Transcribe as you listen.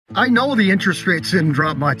I know the interest rates didn't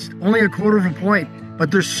drop much, only 1/4 point,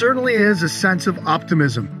 but there certainly is a sense of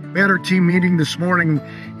optimism. We had our team meeting this morning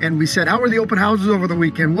and we said, how are the open houses over the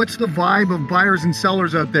weekend? What's the vibe of buyers and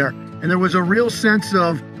sellers out there? And there was a real sense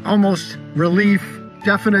of almost relief,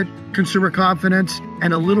 definite consumer confidence,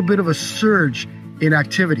 and a little bit of a surge in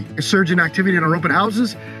activity. A surge in activity in our open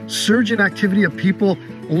houses, surge in activity of people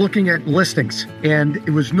looking at listings. And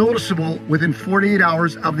it was noticeable within 48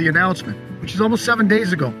 hours of the announcement, which is almost 7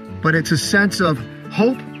 days ago. But it's a sense of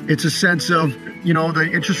hope. It's a sense of, the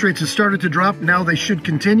interest rates have started to drop. Now they should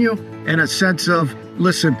continue. And a sense of,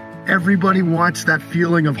 listen, everybody wants that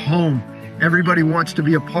feeling of home. Everybody wants to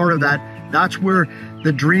be a part of that. That's where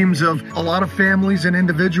the dreams of a lot of families and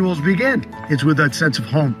individuals begin. It's with that sense of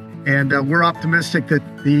home. And we're optimistic that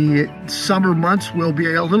the summer months will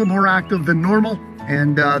be a little more active than normal,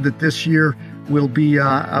 and that this year will be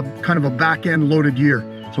a kind of a back-end loaded year.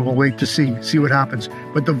 So we'll wait to see what happens.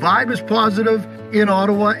 But the vibe is positive in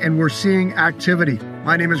Ottawa, and we're seeing activity.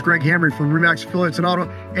 My name is Greg Hamre from REMAX Affiliates in Ottawa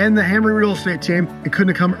and the Hamre Real Estate team. It couldn't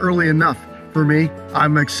have come early enough for me.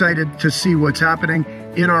 I'm excited to see what's happening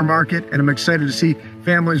in our market, and I'm excited to see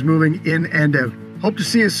families moving in and out. Hope to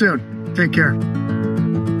see you soon. Take care.